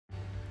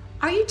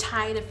Are you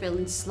tired of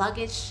feeling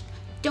sluggish,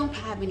 don't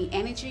have any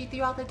energy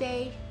throughout the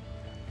day,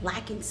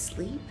 lacking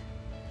sleep,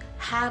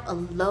 have a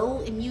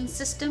low immune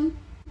system?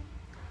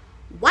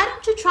 Why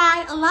don't you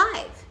try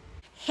Alive?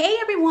 Hey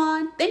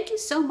everyone, thank you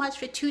so much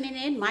for tuning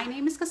in. My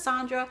name is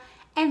Cassandra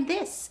and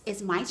this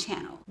is my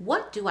channel.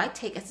 What do I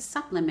take as a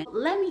supplement?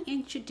 Let me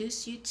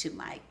introduce you to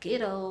my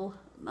good old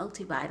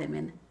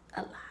multivitamin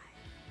Alive.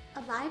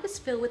 Alive is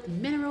filled with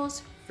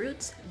minerals,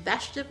 fruits,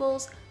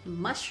 vegetables,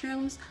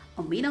 mushrooms,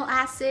 amino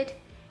acid,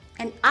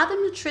 and other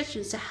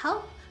nutrition to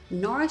help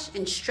nourish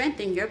and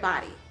strengthen your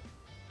body.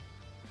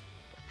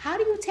 How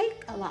do you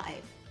take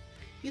Alive?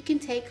 You can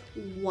take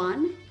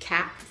 1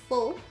 cap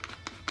full.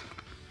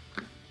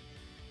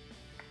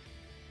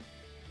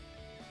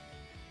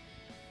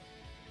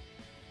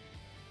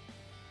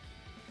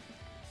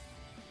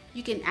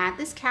 You can add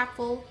this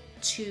capful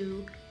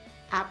to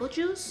apple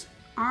juice,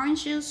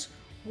 orange juice,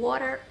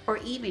 water, or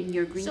even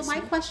your green. So my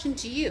question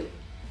to you,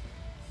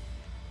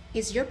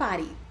 is your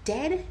body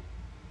dead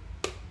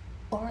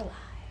or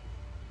alive?